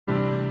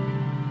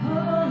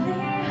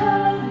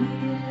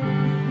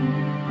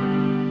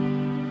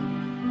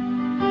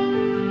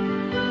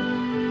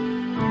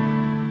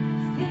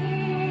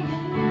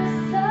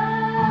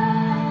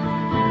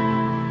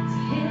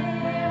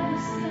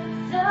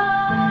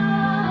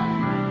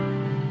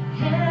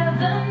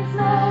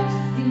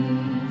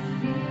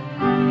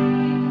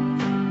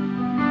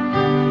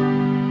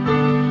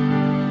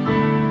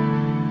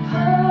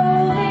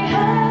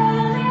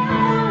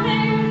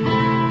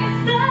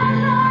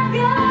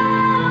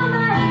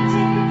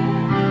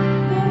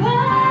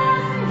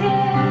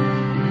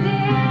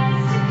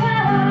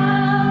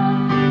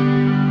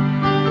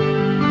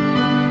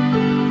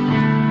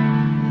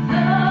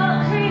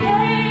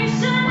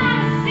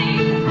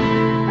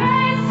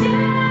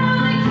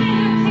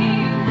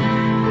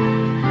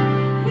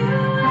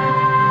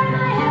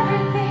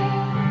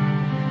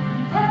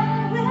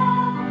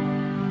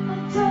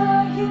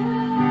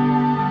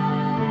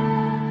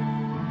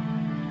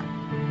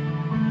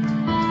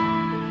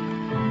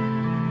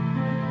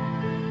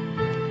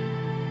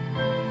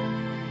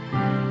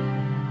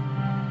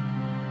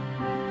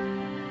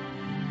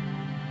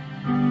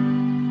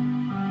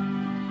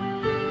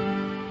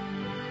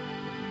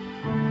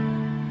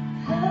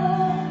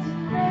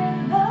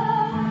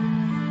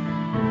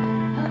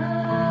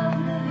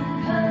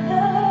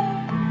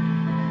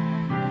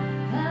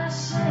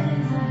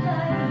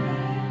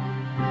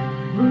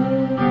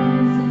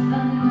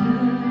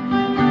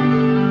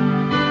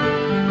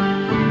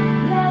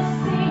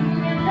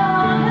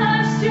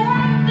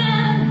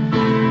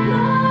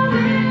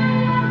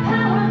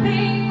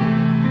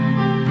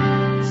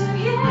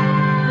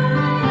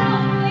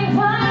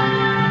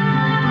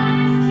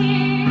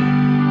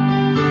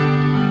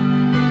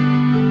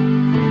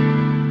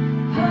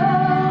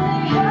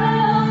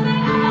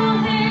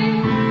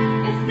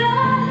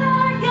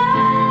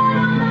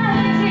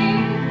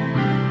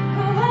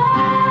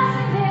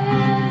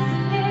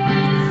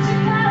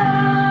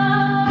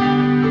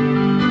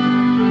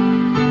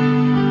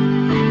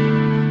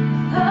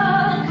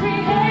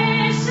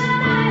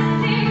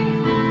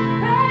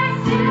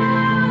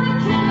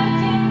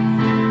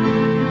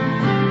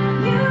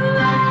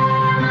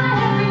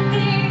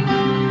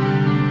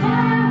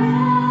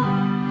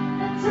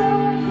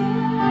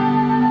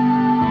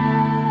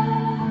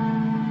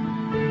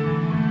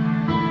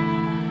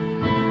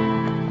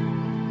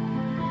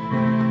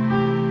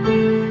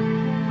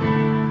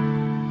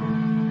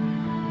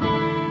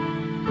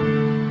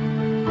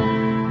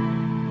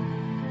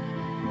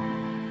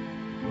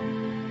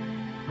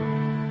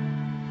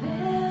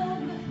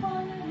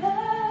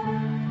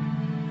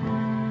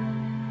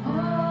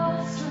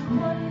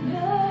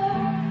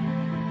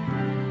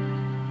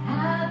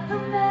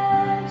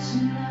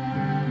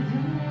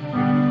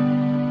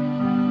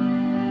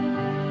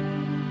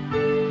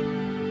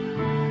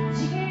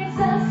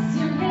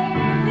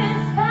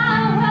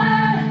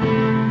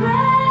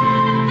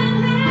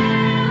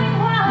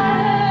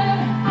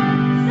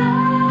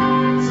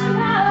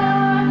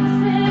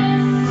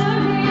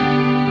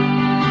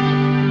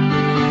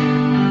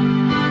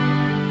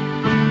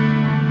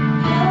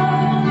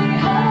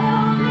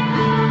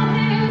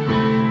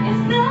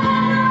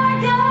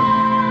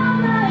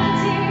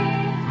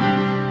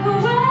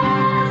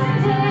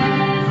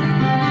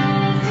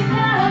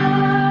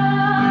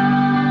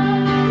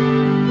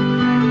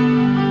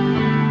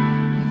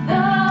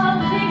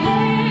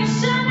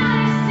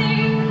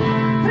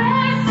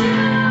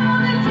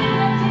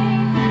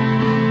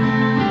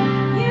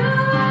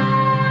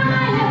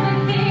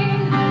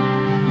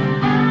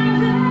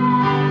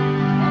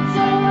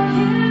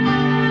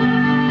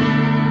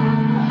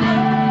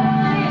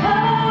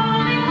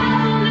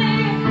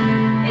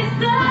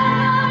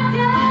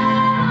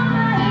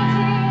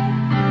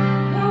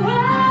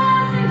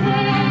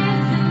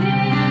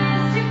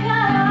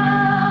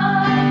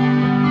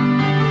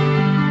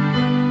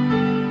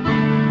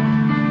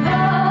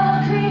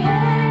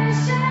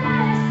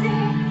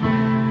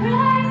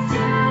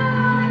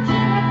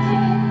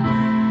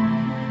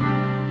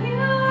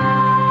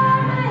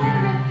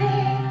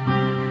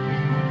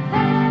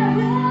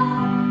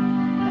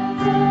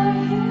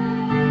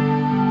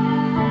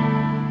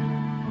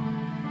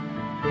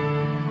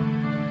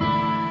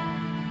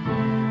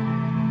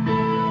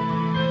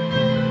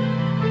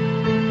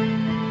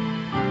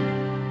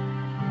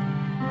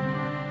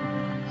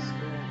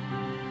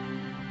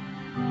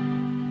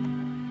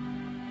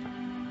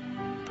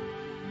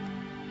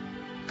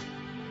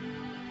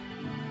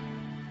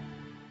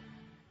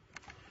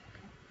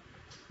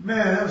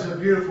Man, that was a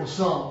beautiful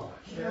song.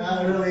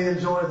 I really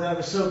enjoyed that. I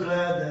was so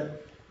glad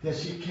that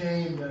she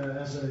came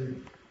as a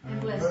and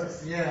blessed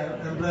us. Yeah,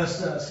 and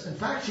blessed us. In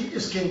fact, she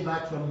just came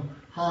back from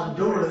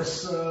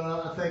Honduras,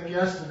 I think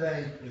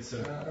yesterday, Yes,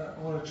 sir.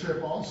 on a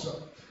trip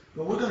also.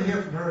 But we're going to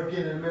hear from her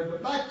again in a minute.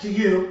 But back to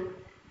you.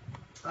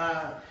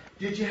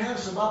 Did you have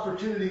some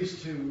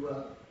opportunities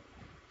to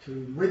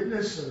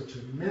witness or to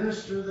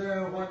minister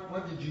there?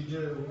 What did you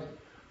do?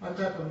 What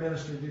type of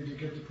ministry did you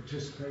get to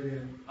participate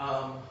in?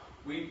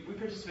 We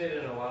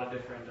participated in a lot of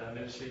different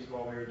ministries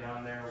while we were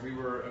down there. We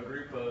were a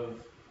group of,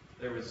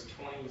 there was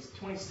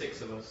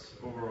 26 of us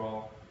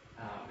overall,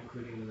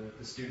 including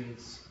the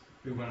students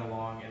who went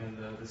along and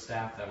then the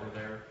staff that were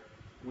there.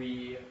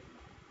 We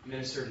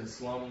ministered in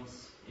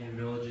slums, in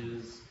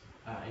villages,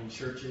 in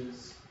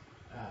churches.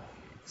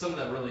 Something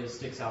that really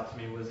sticks out to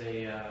me was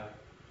a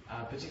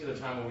particular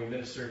time when we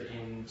ministered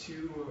in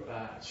two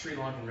Sri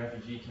Lankan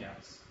refugee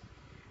camps.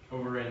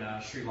 Over in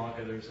Sri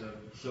Lanka,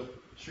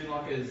 Sri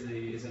Lanka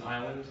is an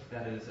island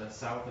that is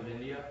south of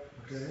India,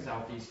 Okay.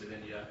 southeast of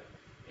India,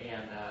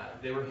 and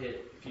they were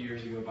hit a few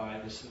years ago by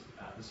the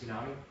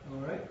tsunami. All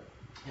right.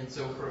 And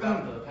so for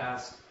about the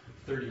past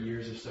 30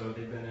 years or so,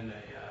 they've been in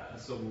a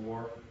civil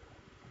war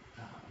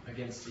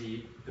against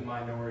the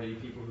minority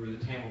people who are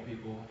the Tamil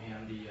people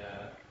and the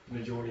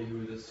majority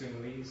who are the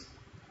Sunnis.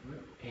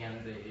 And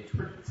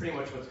pretty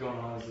much what's going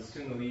on is the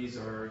Sunnis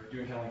are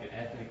doing kind of like an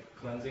ethnic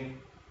cleansing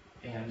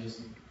and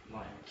just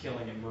like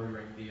killing and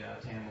murdering the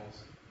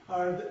Tamils.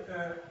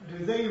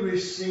 Do they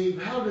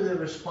receive? How do they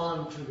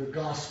respond to the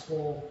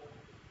gospel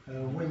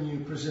when you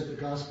present the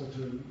gospel to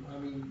them? I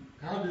mean,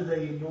 how do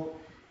they know?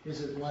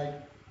 Is it like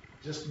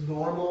just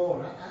normal,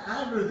 or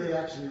how do they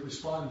actually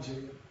respond to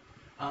you?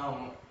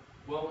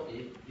 Well,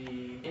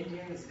 the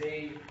Indians,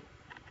 they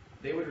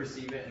would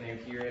receive it and they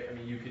would hear it. I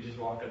mean, you could just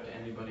walk up to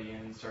anybody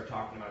and start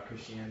talking about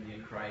Christianity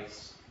and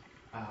Christ,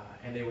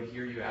 and they would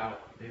hear you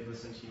out. They'd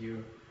listen to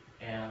you,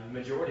 and the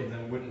majority of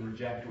them wouldn't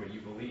reject what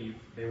you believe.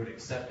 They would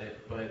accept it.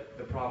 But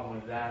the problem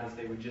with that is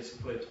they would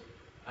just put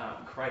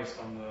Christ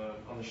on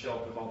the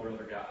shelf with all their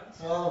other gods.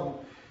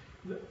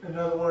 In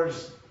other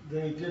words,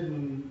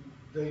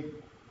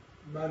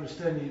 my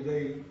understanding,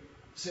 they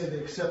say they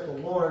accept the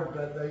Lord,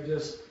 but they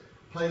just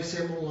place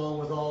him along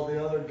with all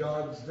the other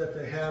gods that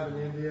they have in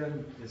India,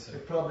 and Yes, sir. they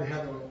probably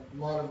have a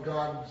lot of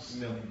gods.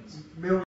 Millions. Millions